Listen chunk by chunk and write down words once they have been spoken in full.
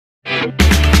Hello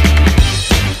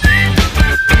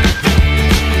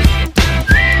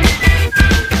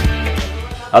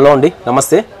అండి,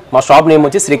 నమస్తే. మా షాప్ నేమ్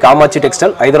వచ్చి శ్రీ కమాచి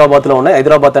టెక్స్టైల్. హైదరాబాద్లో ఉన్నాయి.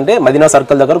 హైదరాబాద్ అంటే మదీనా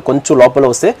సర్కిల్ దగ్గర కొంచెం లోపల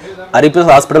వస్తే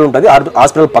హరిప్రసాద్ హాస్పిటల్ ఉంటుంది.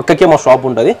 హాస్పిటల్ పక్కకే మా షాప్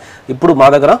ఉంటుంది. ఇప్పుడు మా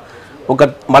దగ్గర ఒక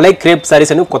మలై క్రేప్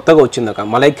సారీస్ అని కొత్తగా వచ్చింది అక్క.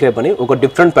 మలై క్రేప్ అని ఒక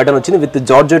డిఫరెంట్ ప్యాటర్న్ వచ్చింది. విత్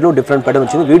జార్జెట్లో డిఫరెంట్ ప్యాటర్న్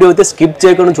వచ్చింది. వీడియో అయితే స్కిప్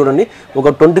చేయకుండా చూడండి. ఒక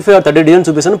 25 or 30 డిజైన్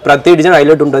చూపిస్తాను. ప్రతి డిజైన్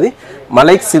హైలైట్ ఉంటుంది.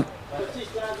 మలై సిల్క్,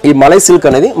 ఈ మలై సిల్క్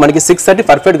అనేది మనకి 630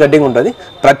 పర్ఫెక్ట్ కటింగ్ ఉంటుంది.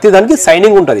 ప్రతి దానికి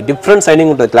సైనింగ్ ఉంటుంది, డిఫరెంట్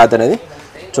సైనింగ్ ఉంటుంది క్లాత్ అనేది.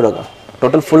 చూడక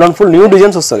total full and full new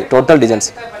designs వస్తుంది. టోటల్ డిజైన్స్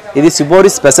ఇది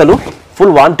shibori special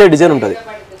full wanted design ఉంటుంది.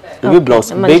 ఇవి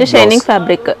బ్లౌజ్, బిగ్ షైనింగ్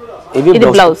ఫ్యాబ్రిక్. ఇవి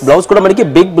బ్లౌజ్ కూడా మనకి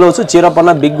బిగ్ బ్లౌజ్, చీర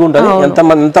పన్న బిగ్ ఉంటుంది.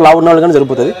 ఎంత లావు ఉన్న వాళ్ళు కానీ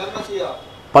జరుగుతుంది.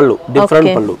 పళ్ళు డిఫరెంట్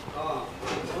పళ్ళు.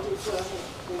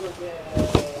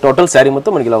 టోటల్ శారీ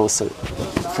మొత్తం మనకి ఇలా వస్తుంది.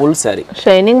 ఫుల్ శారీ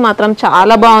షైనింగ్ మాత్రం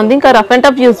చాలా బాగుంది. ఇంకా రఫ్ అండ్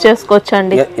టఫ్ యూజ్ చేసుకోవచ్చు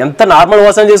అండి. ఎంత నార్మల్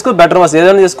వాష్ అని చేసుకోవచ్చు, బెటర్ వాష్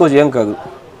ఏదైనా చేసుకోవచ్చు, ఏం కాదు.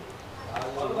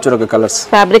 చూడక కలర్స్.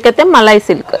 ఫ్యాబ్రిక్ అయితే మలై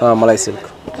సిల్క్. మలై సిల్క్.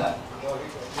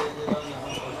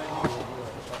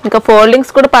 ఇంకా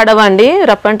ఫోల్డింగ్స్ కూడా పడవండి,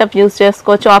 రఫ్ అండ్ టఫ్ యూజ్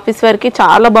చేసుకోవచ్చు. ఆఫీస్ వేర్ కి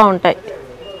చాలా బాగుంటాయి.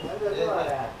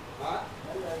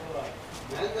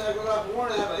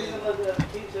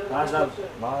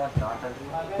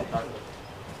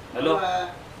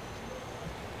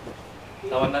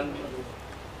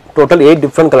 టోటల్ 8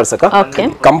 డిఫరెంట్ కలర్స్ అక్క.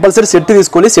 కంపల్సరీ సెట్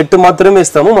తీసుకోవాలి. సెట్ మాత్రమే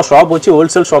ఇస్తాము. మా షాప్ వచ్చి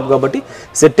హోల్సేల్ షాప్ కాబట్టి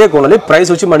సెట్టే కొనాలి. ప్రైస్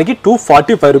వచ్చి మనకి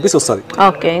 245 రూపీస్ వస్తుంది.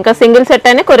 ఇంకా సింగిల్ సెట్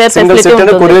అయినా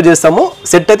కొరియర్ చేస్తాము.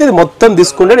 సెట్ అయితే ఇది మొత్తం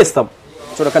తీసుకుంటే ఇస్తాం.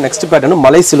 చూడక నెక్స్ట్ ప్యాటర్న్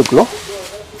మలై సిల్క్ లో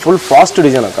ఫుల్ ఫాస్ట్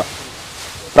డిజైన్ అక్క.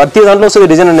 ప్రతి దాంట్లో వస్తుంది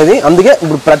డిజైన్ అనేది. అందుకే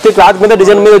ఇప్పుడు ప్రతి క్లాత్ మీద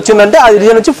డిజైన్ మీద వచ్చిందంటే ఆ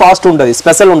డిజైన్ వచ్చి ఫాస్ట్ ఉంటుంది,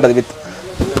 స్పెషల్ ఉంటుంది. విత్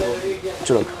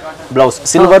చూడండి blouse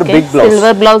silver big blouse.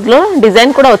 Silver blouse లో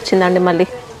డిజైన్ కూడా వచ్చిందండి. మళ్ళీ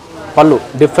పళ్ళు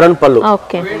డిఫరెంట్ పళ్ళు.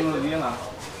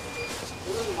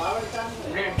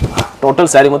 టోటల్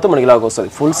శారీ మొత్తం మనకి ఇలాగ వస్తుంది.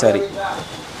 ఫుల్ శారీ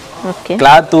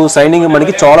క్లాత్ సైనింగ్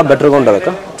మనకి చాలా బెటర్గా ఉంటుంది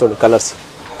అక్క. చూడండి కలర్స్.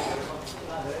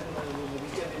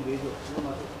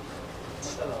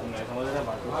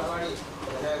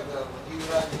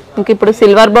 ఇంక ఇప్పుడు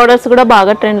సిల్వర్ బోర్డర్స్ కూడా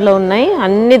బాగా ట్రెండ్ లో ఉన్నాయి.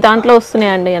 అన్ని దాంట్లో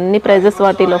వస్తున్నాయండి, అన్ని ప్రైజెస్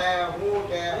వాటిలో.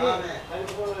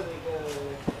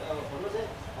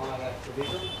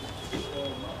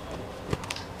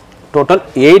 టోటల్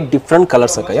 8 డిఫరెంట్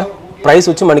కలర్స్ అక్కయ్య. ప్రైస్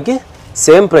వచ్చి మనకి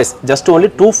same price, just only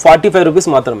 245 rupees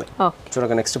మాత్రమే.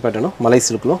 చూడక నెక్స్ట్ ప్యాటర్న్ మలై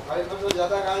సిల్క్ లో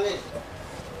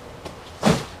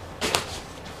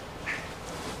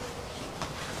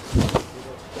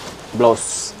blouse.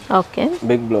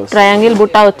 Big blouse, triangle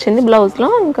Butta వచ్చింది బ్లౌజ్ లో.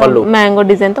 ఇంకా మ్యాంగో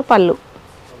డిజైన్ తో పళ్ళు.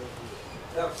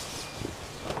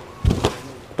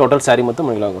 టోటల్ శారీ మొత్తం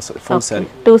మనకి ఇలాగ వస్తుంది. ఫుల్ శారీ.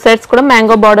 2 సైడ్స్ కూడా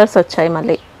మ్యాంగో బార్డర్స్ వచ్చాయి.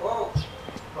 మళ్ళీ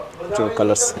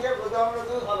కలర్స్.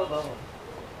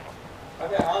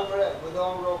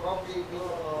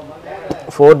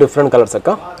 4 డిఫరెంట్ కలర్స్ అక్క.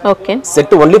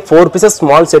 Set only 4 pieces,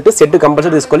 small set. Set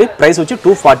compulsory తీసుకోవాలి. ప్రైస్ వచ్చి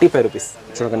 245 రూపీస్.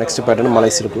 చూడక నెక్స్ట్ ప్యాటర్న్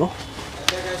మలై సిల్క్ లో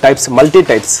types, multi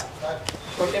types.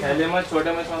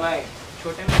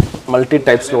 Multi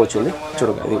types లో వచ్చింది.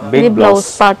 చూడక ఇది బిగ్ బ్లౌజ్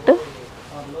పార్ట్.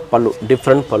 పళ్ళు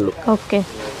డిఫరెంట్ పళ్ళు.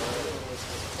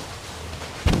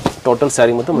 టోటల్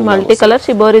శారీ మొత్తం మల్టీ కలర్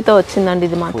షిబోరితో వచ్చిందండి.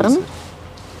 ఇది మాత్రం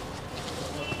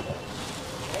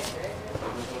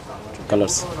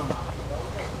కలర్స్.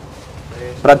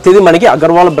 ప్రతిదీ మనకి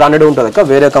అగర్వాల్ బ్రాండెడ్ ఉంటుంది అక్క,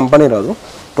 వేరే కంపెనీ రాదు.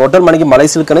 టోటల్ మనకి మలై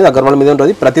సిల్క్ అనేది అగర్వాల్ మీద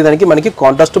ఉంటుంది. ప్రతిదానికి మనకి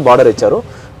కాంట్రాస్ట్ బార్డర్ ఇచ్చారు.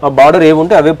 ఆ బార్డర్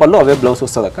ఏముంటే అవే పళ్ళు అవే బ్లౌజ్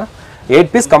వస్తుంది అక్క. 8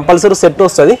 పీస్ కంపల్సరీ సెట్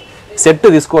వస్తుంది. సెట్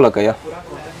తీసుకోవాలక్కయ్య.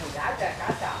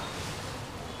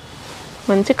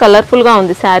 మంచి కలర్ఫుల్ గా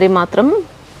ఉంది శారీ మాత్రం,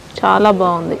 చాలా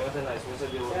బాగుంది.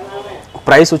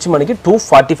 ప్రైస్ వచ్చి మనకి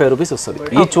 245 రూపీస్ వస్తుంది.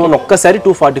 ఈ చూడండి ఒక్కసారి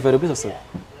 245 రూపీస్ వస్తుంది.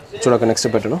 చూడక నెక్స్ట్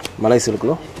పెట్టను మలై సిల్క్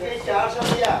లో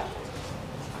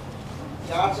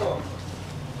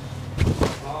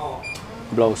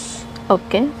బ్లౌజ్.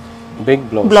 Big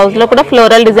blouse. బ్లౌజ్ లో కూడా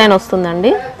ఫ్లోరల్ డిజైన్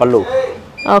వస్తుందండి. పళ్ళు.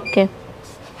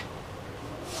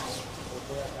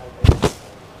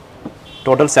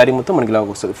 టోటల్ శారీ మొత్తం మనకి ఇలా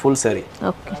వస్తుంది. ఫుల్ శారీ.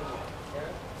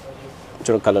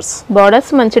 చూడ కలర్స్.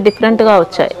 బోర్డర్స్ మంచి డిఫరెంట్ గా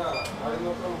వచ్చాయి.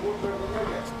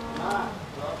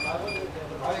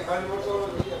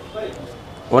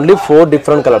 ఓన్లీ 4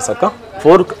 డిఫరెంట్ కలర్స్ అక్క.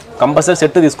 4 కంపల్సరీ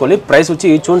సెట్ తీసుకోవాలి. ప్రైస్ వచ్చి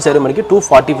ఈ చూన్ శారీ మనకి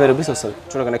 245 రూపీస్ వస్తుంది.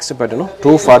 చూడక నెక్స్ట్ ప్యాటర్న్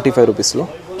 245 రూపీస్లో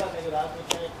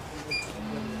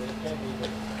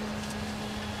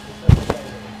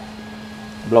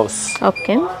బ్లౌజ్.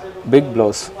 Big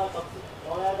blouse.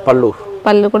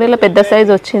 పళ్ళు కూడా ఇలా పెద్ద సైజ్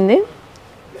వచ్చింది.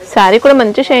 శారీ కూడా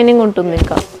మంచి షైనింగ్ ఉంటుంది.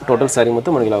 ఇంకా టోటల్ శారీ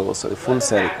మొత్తం మనకి ఇలాగ వస్తుంది. Full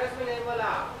sari.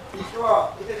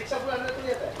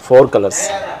 4 colours.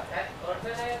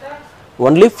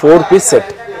 Only 4 piece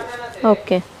set.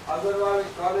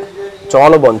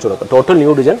 చాలా బాగుంది చూడక. Total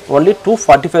new design, only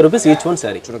 245 rupees each one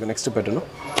sari. చూడక నెక్స్ట్ ప్యాటర్న్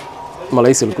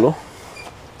మలై సిల్క్లో.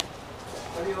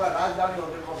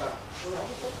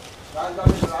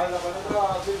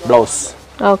 Blouse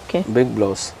okay, big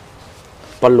blouse.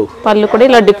 పళ్ళు కూడా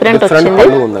ఇలా డిఫరెంట్ వచ్చింది.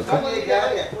 పళ్ళు ఉందక్క.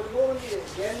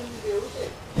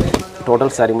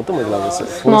 టోటల్ శారీ మొత్తం ఇలా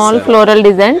వస్తుంది. స్మాల్ ఫ్లోరల్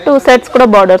డిజైన్, 2 సెట్స్ కూడా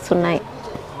బార్డర్స్ ఉన్నాయి.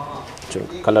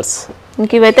 కలర్స్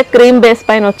ఇంక ఇవైతే క్రీమ్ బేస్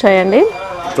పైన వచ్చాయండి.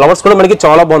 ఫ్లవర్స్ కూడా మనకి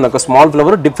చాలా బాగుంది అక్క. స్మాల్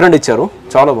ఫ్లవర్ డిఫరెంట్ ఇచ్చారు,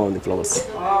 చాలా బాగుంది ఫ్లవర్స్.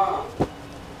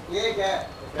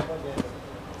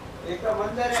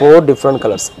 4 different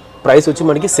colours. ప్రైస్ వచ్చి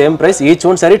మనకి same price, each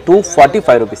one sorry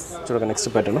 245 rupees. చూడక నెక్స్ట్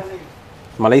ప్యాటర్న్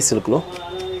మలై సిల్క్లో.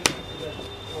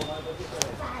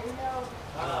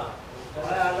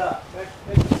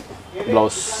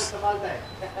 Blouse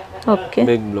okay,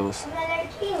 big blouse.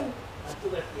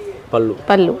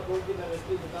 పళ్ళు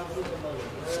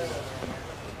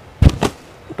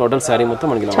టోటల్ శారీ మొత్తం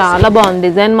మనకి చాలా బాగుంది.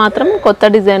 డిజైన్ మాత్రం కొత్త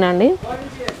డిజైన్ అండి,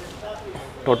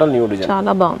 టోటల్ న్యూ డిజైన్,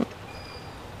 చాలా బాగుంది.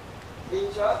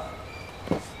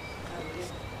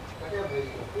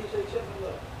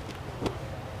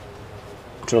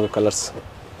 చూడక కలర్స్.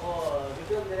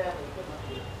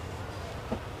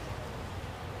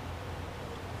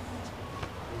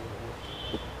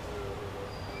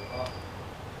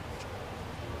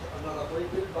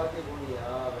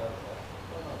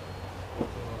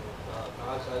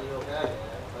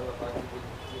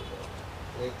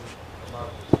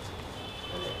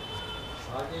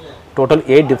 టోటల్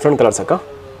 8 డిఫరెంట్ కలర్స్ అక్క.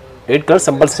 8 కలర్స్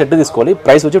సింపుల్ సెట్ తీసుకోవాలి.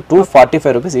 ప్రైస్ వచ్చి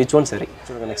 245 రూపీస్ ఈచ్ వన్ సారీ.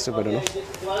 చూడక next pattern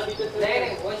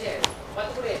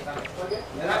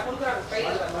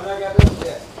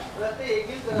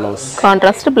blouse.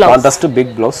 Contrast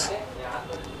big blouse.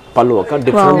 పళ్ళు ఒక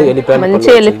డిఫరెంట్ ఎలిఫెంట్,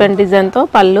 మంచి ఎలిఫెంట్ డిజైన్ తో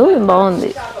పళ్ళు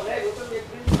బాగుంది.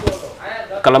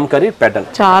 కలంకరీ ప్యాటర్న్,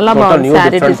 చాలా బాగుంది. న్యూ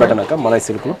డిఫరెంట్ ప్యాటర్న్ అక్క మలై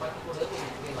సిల్క్ లో.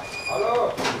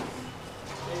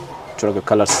 చూడక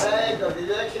కలర్స్.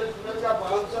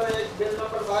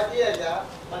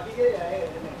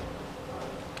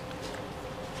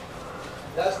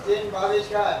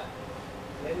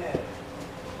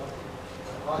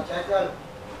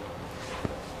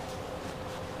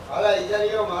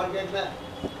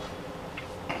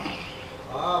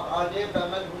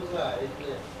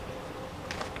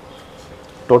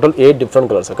 టోటల్ 8 డిఫరెంట్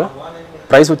కలర్స్ అక్క.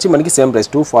 ప్రైస్ వచ్చి మనకి same price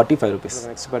 245 rupees.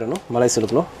 Next pattern malai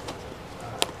silk లో.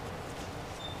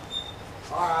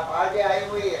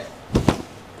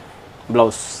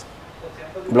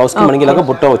 బ్లౌజ్ కి మనకి ఇలాగా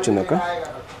బుట్ట వచ్చింది అక్క.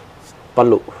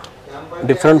 పళ్ళు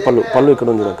డిఫరెంట్ పళ్ళు ఇక్కడ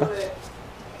ఉంది అక్క.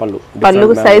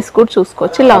 పళ్ళు సైజ్ కూడా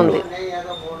చూసుకోవచ్చు, ఇలా ఉంది.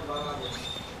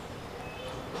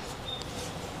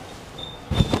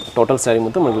 టోటల్ శారీ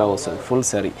మొత్తం మనకి ఇలా వస్తుంది, full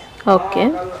sari. Okay,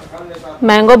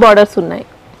 mango borders ఉన్నాయి.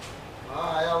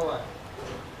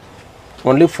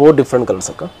 ఓన్లీ 4 డిఫరెంట్ కలర్స్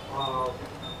అక్క.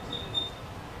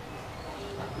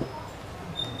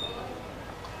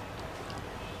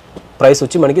 ప్రైస్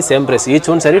వచ్చి మనకి same price, each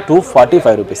one sorry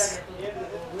 245 rupees.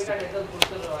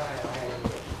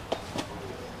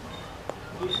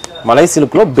 Malai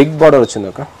silk లో బిగ్ బార్డర్ వచ్చింది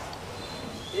అక్క.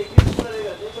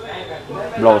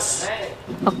 Blouse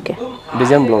okay,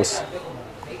 design blouse.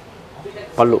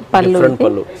 పళ్ళు డిఫరెంట్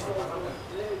పళ్ళు.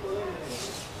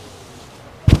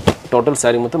 టోటల్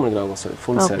శారీ మొత్తం మనకి వస్తుంది,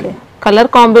 ఫుల్ శారీ. కలర్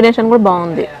కాంబినేషన్ కూడా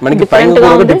బాగుంది. మనకి పైన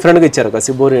కూడా డిఫరెంట్ గా ఇచ్చారు అక్క.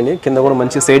 సిబోరిని కింద కూడా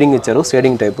మంచి షేడింగ్ ఇచ్చారు,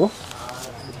 shading type.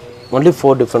 Only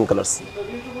 4 different colours.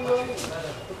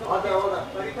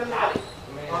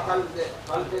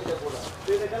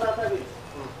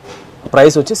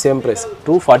 Price వచ్చి same price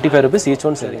 245 rupees each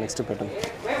one sari. Next pattern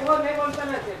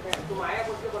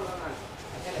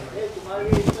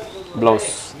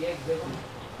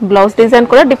blouse design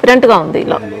కూడా డిఫరెంట్ గా ఉంది.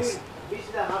 ఇలా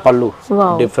పళ్ళు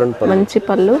డిఫరెంట్ పళ్ళు, మంచి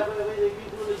పళ్ళు.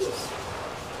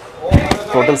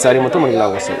 టోటల్ శారీ మొత్తం మనకి ఇలా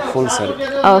వస్తుంది, ఫుల్ శారీ.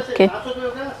 ఓకే,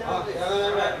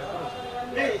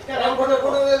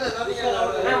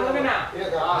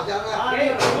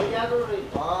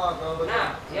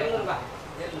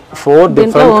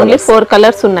 దీంట్లో ఓన్లీ 4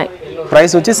 కలర్స్ ఉన్నాయి.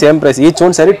 ప్రైస్ వచ్చి same price, each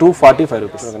one sari 245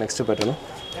 rupees. Next pattern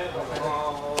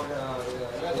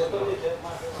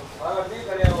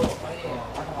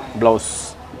blouse.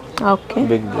 Okay,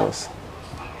 big blouse.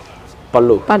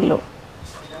 పళ్ళు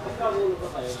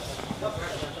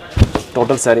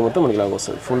టోటల్ శారీ మొత్తం మనకి ఇలా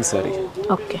వస్తుంది, full sari.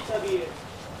 Okay,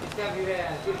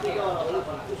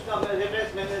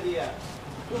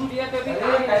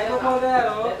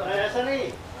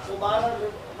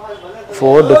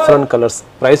 4 different colours.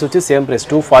 Price వచ్చి same price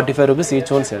 245 rupees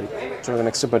each one sari. చూడండి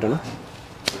next pattern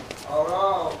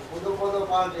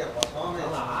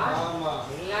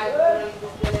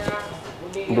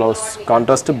blouse.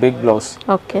 Contrast big blouse.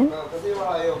 Okay,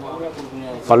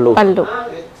 పళ్ళు పళ్ళు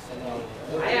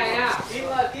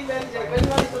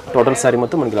టోటల్ సారీ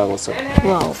మొత్తం మనకి ఇలా వస్తుంది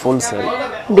ఫుల్ సారీ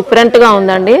డిఫరెంట్ గా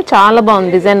ఉందండి, చాలా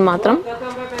బాగుంది డిజైన్ మాత్రం.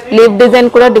 లీవ్ డిజైన్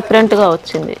కూడా డిఫరెంట్ గా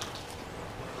వచ్చింది.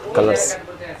 Colours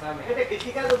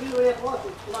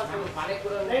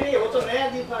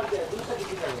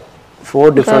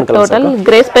four different colours. Total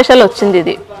grey special వచ్చింది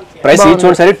ఇది. Price each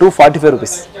one sorry 245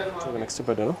 rupees. Next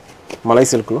పెట్టాను మలై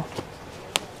సిల్క్ లో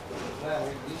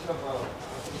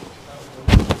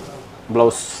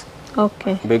బ్లౌజ్.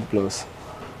 Okay, big blouse.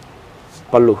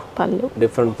 పళ్ళు పళ్ళు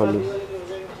డిఫరెంట్ పళ్ళు.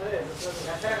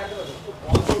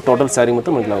 టోటల్ శారీ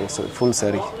మొత్తం మనకి ఇలా వస్తుంది full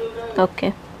sari. Okay,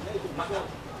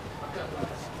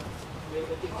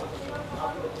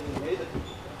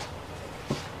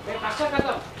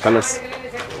 colours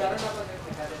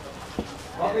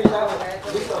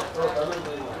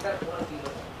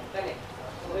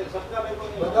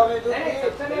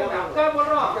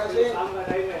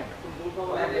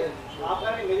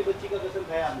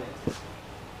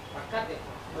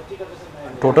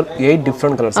total 8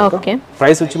 different colours. Okay,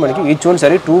 price వచ్చి మనకి ఈచ్ వన్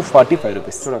సారీ 245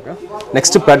 రూపీస్. చూడక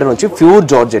నెక్స్ట్ ప్యాటర్న్ వచ్చి ప్యూర్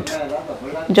జార్జెట్.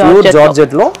 ప్యూర్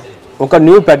జార్జెట్ లో ఒక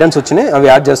న్యూ ప్యాటర్న్స్ వచ్చినాయి, అవి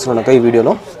యాడ్ చేస్తున్నాను ఈ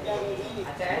వీడియోలో.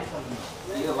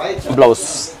 బ్లౌజ్.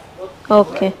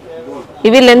 ఓకే,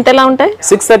 ఇవి లెంత్ ఎలా ఉంటాయి?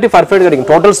 630 పర్ఫెక్ట్ గా.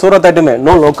 Total Surat ఐటమే,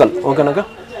 no local. ఓకేనా?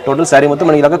 టోటల్ సారీ మొత్తం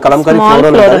మనకి ఇలాగా కలంకారీ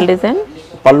ఫ్లోరల్ డిజైన్.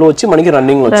 పళ్ళు వచ్చి మనకి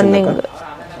రన్నింగ్ వచ్చింది.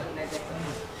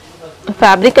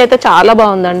 ఫ్యాబ్రిక్ అయితే చాలా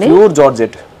బాగుందండి. Pure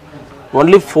georgette.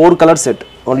 Only 4 colour set,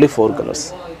 only 4 colours.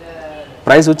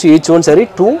 Price వచ్చి ఈచ్ వన్ సారీ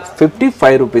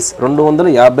 255 రూపీస్,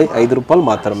 255 రూపాయలు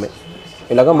మాత్రమే.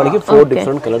 ఇలాగా మనకి 4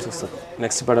 డిఫరెంట్ కలర్స్ వస్తాయి.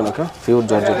 Next పడనక pure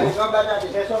georgette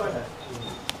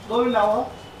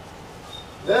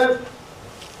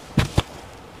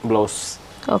blouse.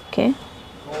 Okay,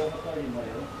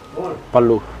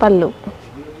 పళ్ళు పళ్ళు.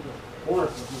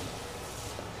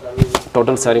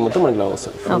 టోటల్ సారీ మొత్తం మనకి ఇలా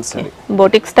వస్తుంది ఫుల్ సారీ.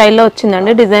 బోటిక్ స్టైల్లో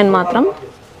వచ్చిందండి డిజైన్ మాత్రం.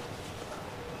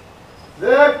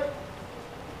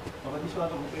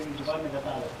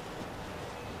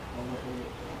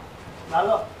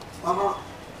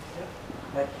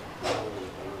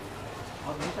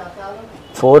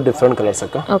 ఫోర్ డిఫరెంట్ కలర్స్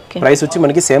అక్క. ప్రైస్ వచ్చి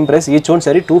మనకి same price, each one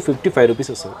sorry 255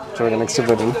 rupees వస్తుంది. చూడండి నెక్స్ట్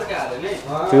ప్యాటర్న్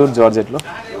ప్యూర్ జార్జెట్ లో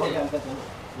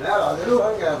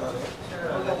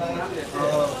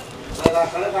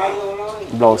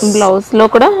బ్లౌజ్. బ్లౌజ్ లో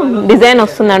కూడా డిజైన్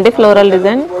వస్తుందండి, ఫ్లోరల్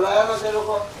డిజైన్.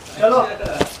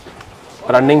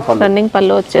 రన్నింగ్ పళ్ళు, రన్నింగ్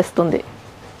పళ్ళు వచ్చేస్తుంది.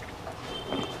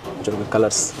 చూడండి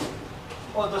కలర్స్.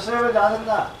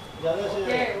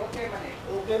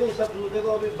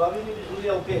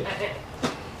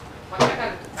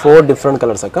 ఫోర్ డిఫరెంట్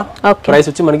కలర్స్ అక్క. ప్రైస్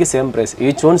వచ్చి మనకి same price,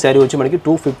 each one sari వచ్చి మనకి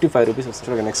 255 రూపీస్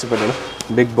వస్తుంది. నెక్స్ట్ పెట్టండి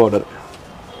బిగ్ బార్డర్.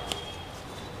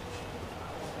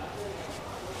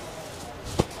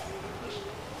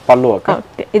 పళ్ళు అక్క.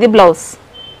 ఇది బ్లౌజ్.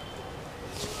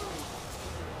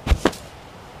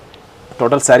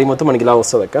 టోటల్ శారీ మొత్తం మనకి ఇలా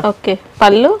వస్తుంది అక్క. ఓకే,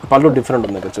 పళ్ళు పళ్ళు డిఫరెంట్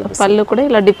ఉంది అక్క. చూడండి పళ్ళు కూడా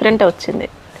ఇలా డిఫరెంట్ వచ్చింది.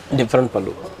 డిఫరెంట్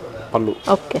పళ్ళు. పళ్ళు.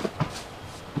 ఓకే,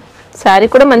 శారీ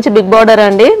కూడా మంచి బిగ్ బార్డర్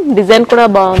అండి, డిజైన్ కూడా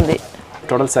బాగుంది.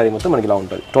 టోటల్ శారీ మొత్తం మనకి ఇలా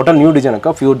ఉంటుంది. టోటల్ న్యూ డిజైన్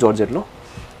అక్క ప్యూర్ జార్జెట్ లో.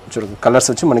 చూడండి కలర్స్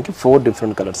వచ్చి మనకి 4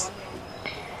 డిఫరెంట్ కలర్స్.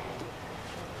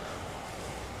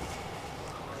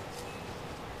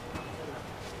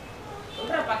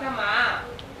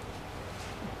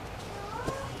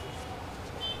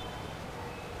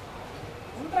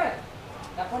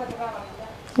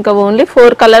 ఇంకా ఓన్లీ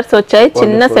 4 కలర్స్ వచ్చాయి.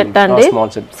 చిన్న సెట్ అండి,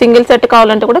 సింగిల్ సెట్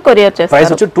కావాలంటే కూడా కొరియర్ చేస్తారు.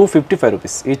 ప్రైస్ వచ్చి 255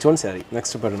 rupees each one sari.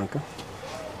 Next pattern అక్క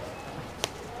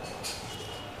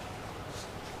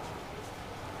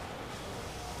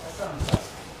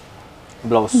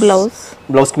బ్లౌజ్. బ్లౌజ్.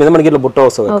 బ్లౌజ్ మీద మనకి ఇట్లా బుట్ట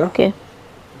వస్తుంది అక్క. ఓకే,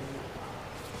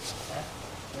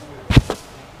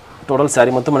 టోటల్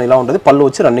శారీ మొత్తం మన ఇలా ఉంటుంది. పళ్ళు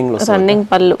వచ్చి రన్నింగ్ లో వస్తుంది. రన్నింగ్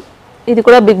పళ్ళు. ఇది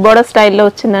కూడా బిగ్ బార్డర్ స్టైల్లో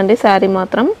వచ్చిందండి. శారీ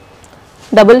మాత్రం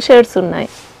డబుల్ షేడ్స్ ఉన్నాయి.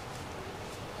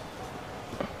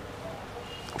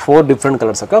 4 డిఫరెంట్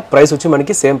కలర్స్ అక్క. ప్రైస్ వచ్చి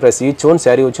మనకి same price, each one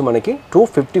sari వచ్చి మనకి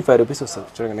 255 రూపీస్ వస్తుంది.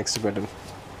 చూడండి next pattern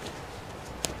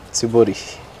shibori.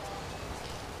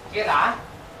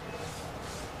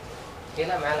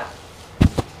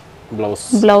 Blouse.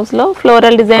 Blouse లో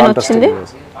ఫ్లోరల్ డిజైన్ వచ్చింది.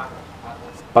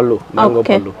 పళ్ళు మ్యాంగో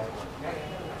పళ్ళు.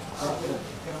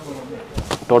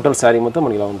 టోటల్ శారీ మొత్తం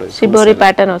మనకి ఇలా ఉంటుంది. షిబోరి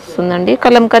ప్యాటర్న్ వస్తుందండి,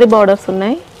 కలంకారీ బార్డర్స్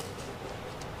ఉన్నాయి.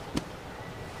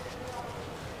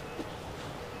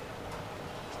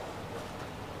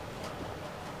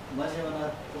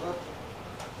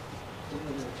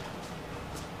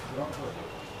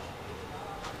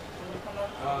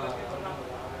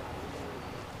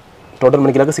 టోటల్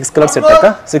మనకి ఇలాగ 6 కలర్ సెట్ అక్క.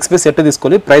 6 పీస్ సెట్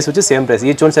తీసుకోవాలి. ప్రైస్ వచ్చి same price,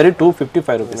 each one sorry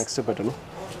 255 rupees. Next pattern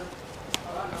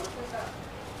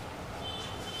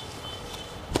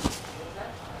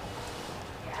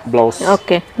blouse.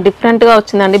 Okay, different గా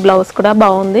వచ్చిందండి. బ్లౌజ్ కూడా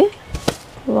బాగుంది.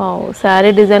 వావ్,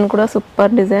 శారీ డిజైన్ కూడా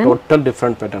super design. Total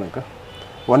different pattern అక్క.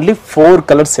 ఓన్లీ 4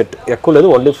 కలర్స్ సెట్, ఎక్కువ లేదు,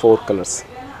 ఓన్లీ 4 కలర్స్.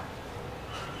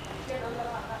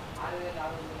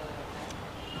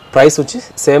 ప్రైస్ వచ్చి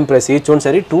same price, each one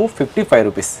sorry 255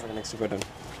 rupees. Next pattern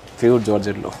pure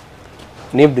జార్జెట్లో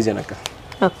నీప్ design అక్క.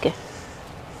 ఓకే,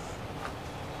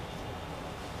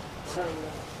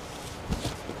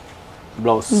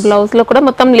 బ్లౌజ్ లో కూడా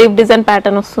మొత్తం లీవ్ డిజైన్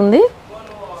ప్యాటర్న్ వస్తుంది.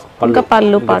 ఇంకా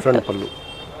పళ్ళు పార్ట్ పళ్ళు.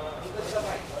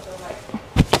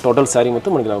 టోటల్ సారీ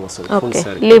మొత్తం మనకి లాగా వస్తుంది. ఫుల్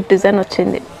సారీ లీవ్ డిజైన్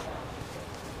వచ్చింది.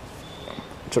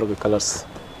 చూడండి కలర్స్.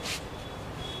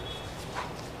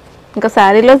 ఇంకా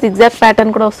శారీలో జిగ్జాగ్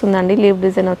ప్యాటర్న్ కూడా వస్తుందండి, లీవ్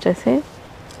డిజైన్ వచ్చేసి.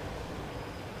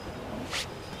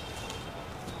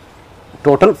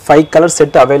 టోటల్ 5 కలర్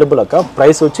సెట్ అవైలబుల్ అక్క.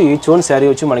 ప్రైస్ వచ్చి ఈచ్ వన్ శారీ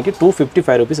వచ్చి మనకి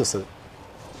 255 రూపీస్ వస్తుంది.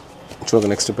 చూడండి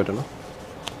నెక్స్ట్ ప్యాటర్న్.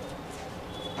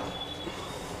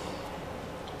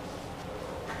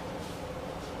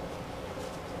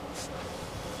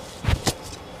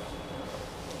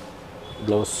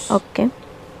 బ్లౌజ్. ఓకే,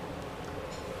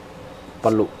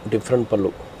 పళ్ళు డిఫరెంట్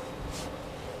పళ్ళు.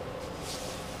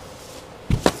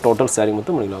 టోటల్ శారీ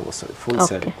మొత్తం మనకి లాగా వస్తుంది. Full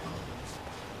sari.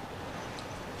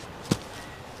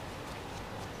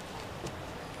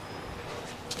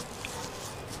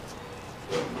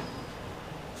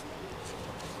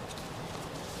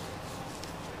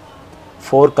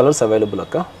 Four colours available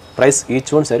అక్క. Price each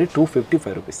one sorry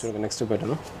 255 rupees. Next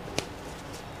pattern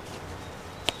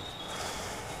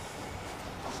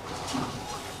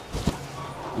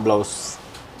blouse.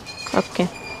 Okay,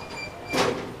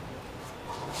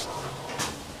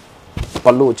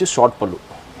 పళ్ళు వచ్చి షార్ట్ పళ్ళు.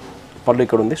 పళ్ళు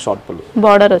ఇక్కడ ఉంది, షార్ట్ పళ్ళు.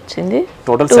 బార్డర్ వచ్చింది.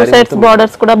 టోటల్ 2 సైడ్స్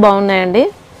బార్డర్స్ కూడా బాగున్నాయండి.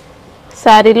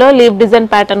 శారీలో లీవ్ డిజైన్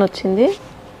ప్యాటర్న్ వచ్చింది.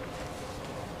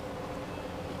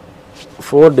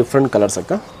 4 డిఫరెంట్ కలర్స్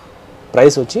అక్క.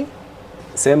 ప్రైస్ వచ్చి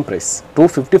same price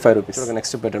 255 rupees.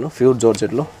 Next pattern pure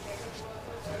జార్జెట్లో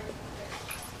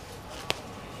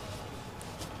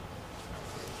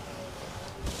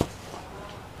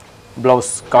blouse,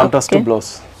 contrast blouse.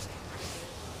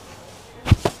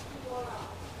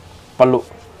 పళ్ళు,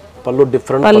 పళ్ళు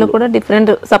డిఫరెంట్, పళ్ళు కూడా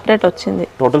డిఫరెంట్ సెపరేట్ వచ్చింది.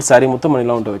 టోటల్ శారీ మొత్తం మన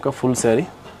ఇలా ఉంటుంది అక్క. Full sari.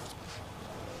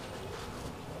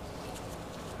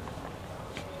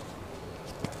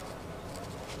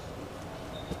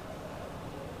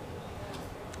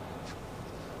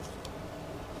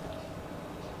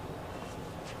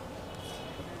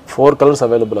 Four colours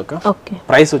available అక్క. ఓకే,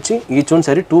 ప్రైస్ వచ్చి each one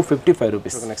sorry 255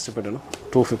 rupees. Next పెట్టాను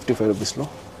 255 రూపీస్లో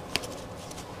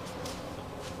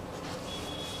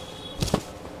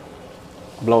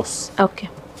బ్లౌజ్. ఓకే,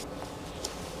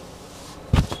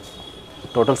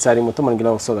 టోటల్ శారీ మొత్తం మనకి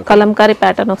ఇలా వస్తుంది. కలంకారీ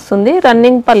ప్యాటర్న్ వస్తుంది.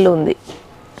 రన్నింగ్ పళ్ళు ఉంది.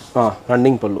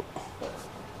 రన్నింగ్ పళ్ళు.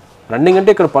 రన్నింగ్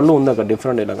అంటే ఇక్కడ పళ్ళు ఉంది అక్కడ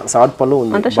డిఫరెంట్, ఇలాగా షార్ట్ పళ్ళు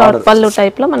ఉంది. అంటే షార్ట్ పళ్ళు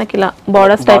టైప్ లో మనకి ఇలా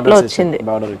బార్డర్స్ టైప్ లో వచ్చింది.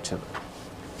 బార్డర్ ఇచ్చారు.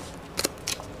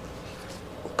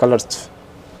 కలర్స్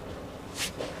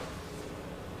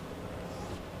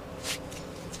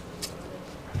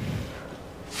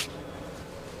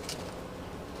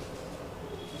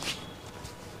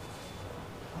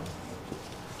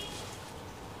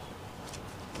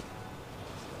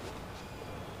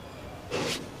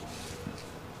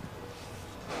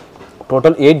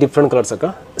టోటల్ 8 డిఫరెంట్ కలర్స్ అక్క.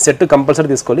 సెట్ కంపల్సరీ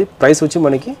తీసుకోవాలి. ప్రైస్ వచ్చి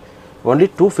మనకి only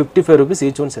 255 rupees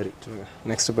each one sorry.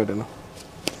 Next pattern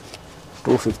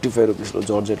 255 రూపీస్లో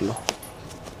జార్జెట్లో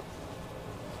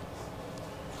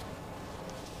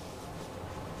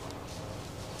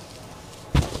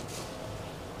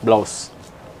బ్లౌజ్.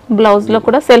 బ్లౌజ్ లో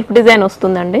కూడా సెల్ఫ్ డిజైన్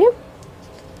వస్తుందండి.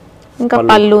 ఇంకా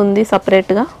పళ్ళు ఉంది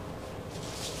సపరేట్ గా.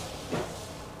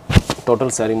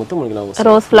 టోటల్ శారీ మొత్తం మనకి ఇలా వస్తుంది.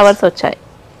 రోజ్ ఫ్లవర్స్ వచ్చాయి.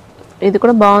 ఇది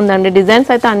కూడా బాగుందండి.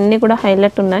 డిజైన్స్ అయితే అన్ని కూడా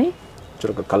హైలైట్ ఉన్నాయి.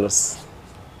 చూడక కలర్స్.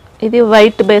 ఇది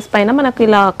వైట్ బేస్ పైన మనకి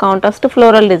ఇలా contrast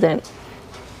floral design.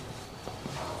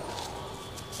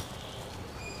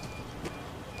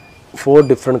 Four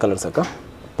different colours అక్క.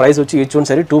 ప్రైస్ వచ్చి each one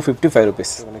sorry 255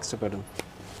 rupees. Next pattern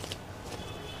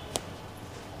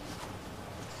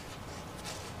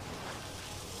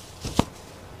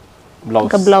blouse.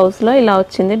 ఇంకా బ్లౌజ్ లో ఇలా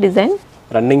వచ్చింది డిజైన్.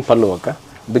 రన్నింగ్ పళ్ళు అక్క.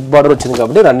 బిగ్ బార్డర్ వచ్చింది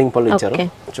కాబట్టి రన్నింగ్ పళ్ళు ఇచ్చారు.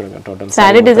 చూడండి టోటల్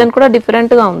సారీ డిజైన్ కూడా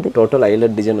డిఫరెంట్ గా ఉంది. టోటల్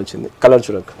హైలైట్ డిజైన్ వచ్చింది. కలర్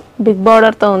చూడక బిగ్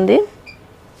బార్డర్ తో ఉంది.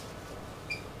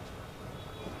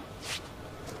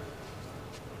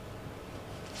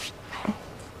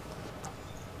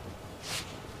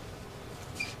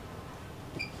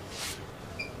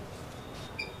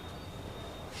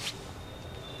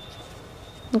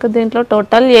 ఇంకా దీంట్లో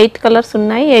టోటల్ 8 కలర్స్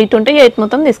ఉన్నాయి. 8 ఉంటే 8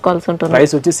 మొత్తం తీసుకోవాల్సి ఉంటుంది.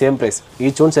 ప్రైస్ వచ్చి same price.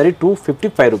 Each one sorry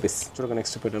 255 rupees. చూడక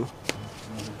నెక్స్ట్ పెట్టాను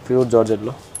ప్యూర్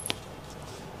జార్జెట్లో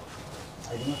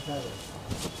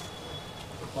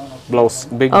బ్లౌజ్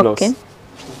బిగ్ బ్లౌజ్.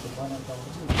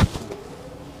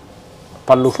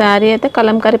 పళ్ళు సారీ అయితే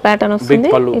కలంకారీ ప్యాటర్న్ వస్తుంది.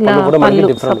 పళ్ళు కూడా మనకి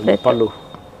డిఫరెంట్ పళ్ళు.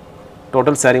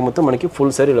 టోటల్ శారీ మొత్తం మనకి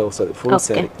ఫుల్ శారీ ఇలా వస్తుంది. ఫుల్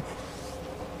శారీ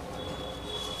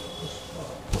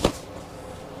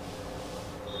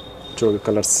చూడు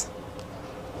కలర్స్.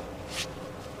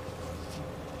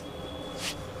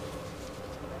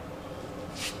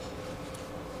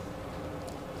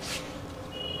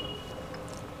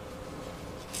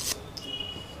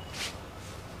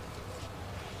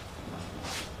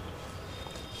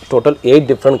 టోటల్ 8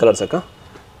 డిఫరెంట్ కలర్స్ అక్క.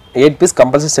 8 పీస్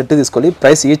కంపల్సరీ సెట్ తీసుకోవాలి.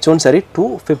 Price each one sorry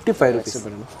 255 rupees.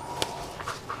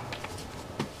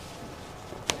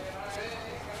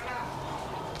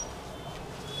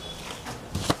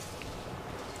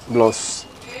 Blouse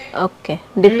okay,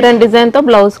 different design తో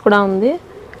బ్లౌజ్ కూడా ఉంది.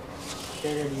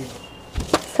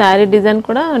 సారీ డిజైన్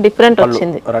కూడా డిఫరెంట్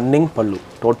వచ్చింది. రన్నింగ్ పళ్ళు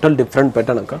టోటల్ డిఫరెంట్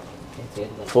ప్యాటర్న్ అక్క.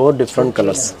 4 డిఫరెంట్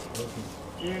కలర్స్.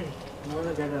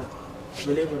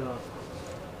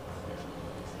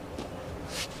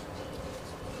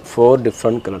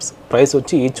 ప్రైస్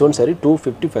వచ్చి each one sorry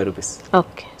 255 rupees.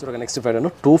 Okay, చూడగా నెక్స్ట్ ప్యాటర్న్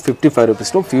 255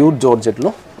 రూపీస్లో ప్యూర్ జార్జెట్లో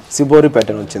సిబోరి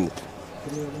ప్యాటర్న్ వచ్చింది.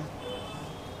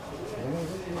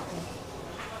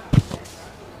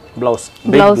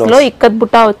 బ్లౌజ్ లో ఇక్కత్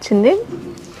బుటా వచ్చింది.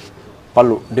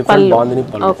 పళ్ళు డిఫరెంట్ బాందిని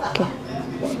పళ్ళు. ఓకే,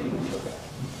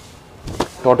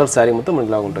 టోటల్ శారీ మొత్తం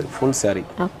మనకి లాగా ఉంటుంది. ఫుల్ శారీ.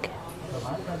 ఓకే,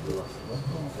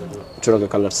 చూడగా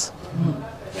కలర్స్.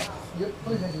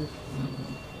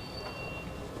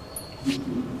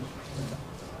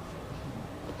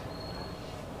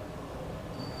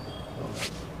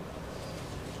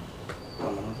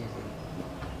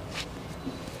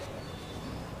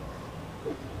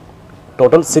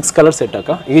 టోటల్ 6 కలర్స్ సెట్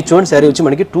అక్క. ఈ చూడండి శారీ వచ్చి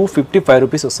మనకి 255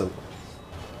 రూపీస్ వస్తుంది.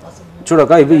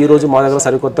 చూడక ఇవి ఈరోజు మా దగ్గర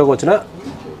సరికొత్తగా వచ్చిన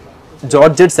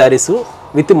georgette saris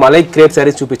with malai crepe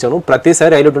saris చూపించాను. ప్రతి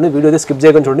సారీ హైలైట్ ఉంది. వీడియో స్కిప్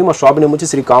చేయకుండా చూడండి. మా షాప్ నేమ్ వచ్చి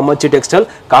శ్రీ కామాచి టెక్స్టైల్.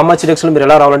 కామాచి టెక్స్టైల్ మీరు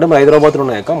ఎలా రావాలంటే మన హైదరాబాద్లో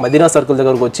ఉన్నాయక మదీనా సర్కిల్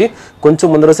దగ్గరకు వచ్చి కొంచెం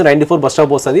ముందర వస్తే 94 బస్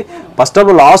స్టాప్ వస్తుంది. బస్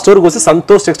స్టాప్లో లాస్ట్ వరకు వస్తే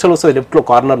సంతోష్ టెక్స్టైల్ వస్తుంది లెఫ్ట్లో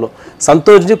కార్నర్లో.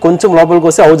 సంతోష్ నుంచి కొంచెం లోపలికి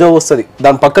వస్తే ఔజా వస్తుంది.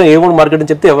 దాని పక్కన A1 మార్కెట్ అని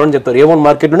చెప్తే ఎవరైనా చెప్తారు. A1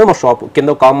 మార్కెట్లోనే మా షాప్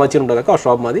కింద కామాచి ఉంటుంది. ఆ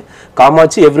షాప్ మాది.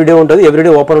 కామాచి ఎవ్రీడే ఉంటుంది.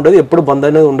 ఎవ్రీడే ఓపెన్ ఉంటుంది. ఎప్పుడు బంద్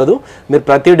అనేది ఉండదు. మీరు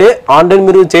ప్రతి డే ఆన్లైన్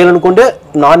మీరు చేయాలనుకుంటే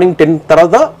మార్నింగ్ 10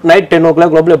 తర్వాత నైట్ 10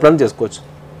 o'clock లోపల ఎప్పుడైనా చేసుకోవచ్చు.